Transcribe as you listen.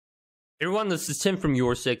Hey everyone, this is Tim from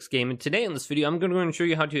YourSixGaming. Today in this video, I'm going to show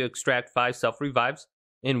you how to extract 5 self-revives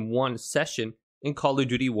in one session in Call of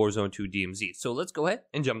Duty Warzone 2 DMZ. So let's go ahead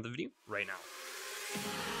and jump into the video right now.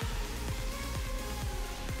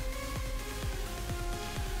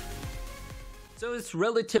 So it's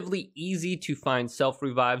relatively easy to find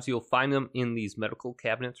self-revives. You'll find them in these medical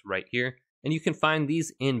cabinets right here. And you can find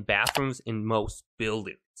these in bathrooms in most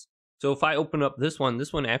buildings. So if I open up this one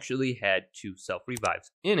actually had 2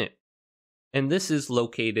 self-revives in it. And this is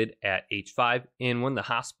located at H5 in one of the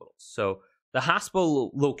hospitals. So the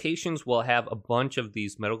hospital locations will have a bunch of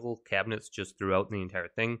these medical cabinets just throughout the entire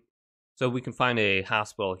thing. So we can find a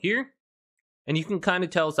hospital here. And you can kind of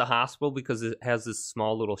tell it's a hospital because it has this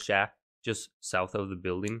small little shack just south of the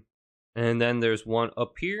building. And then there's one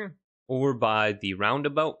up here over by the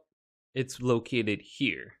roundabout. It's located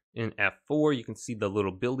here in F4. You can see the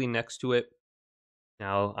little building next to it.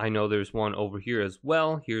 Now, I know there's one over here as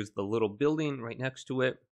well. Here's the little building right next to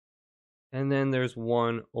it. And then there's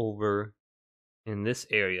one over in this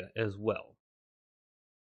area as well.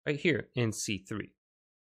 Right here in C3.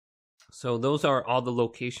 So those are all the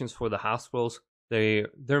locations for the hospitals. There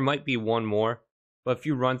might be one more. But if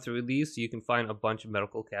you run through these, you can find a bunch of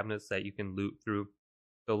medical cabinets that you can loot through.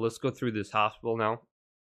 So let's go through this hospital now.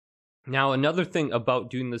 Now, another thing about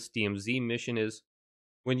doing this DMZ mission is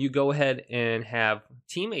when you go ahead and have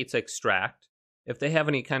teammates extract, if they have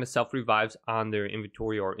any kind of self-revives on their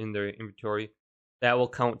inventory or in their inventory, that will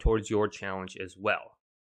count towards your challenge as well.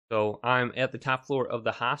 So I'm at the top floor of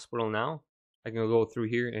the hospital now. I can go through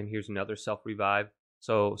here and here's another self-revive.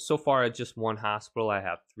 So far at just one hospital, I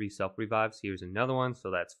have 3 self-revives. Here's another one,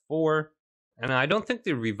 so that's 4. And I don't think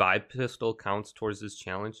the revive pistol counts towards this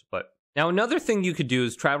challenge, but now another thing you could do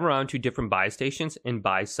is travel around to different buy stations and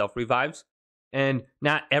buy self-revives. And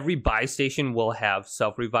not every buy station will have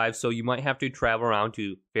self-revives, so you might have to travel around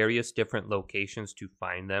to various different locations to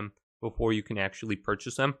find them before you can actually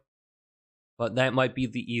purchase them. But that might be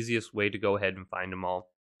the easiest way to go ahead and find them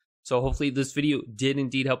all. So hopefully this video did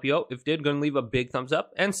indeed help you out. If it did, go and leave a big thumbs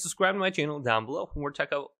up and subscribe to my channel down below for more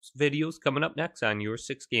tech out videos coming up next on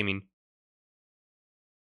YourSixGaming.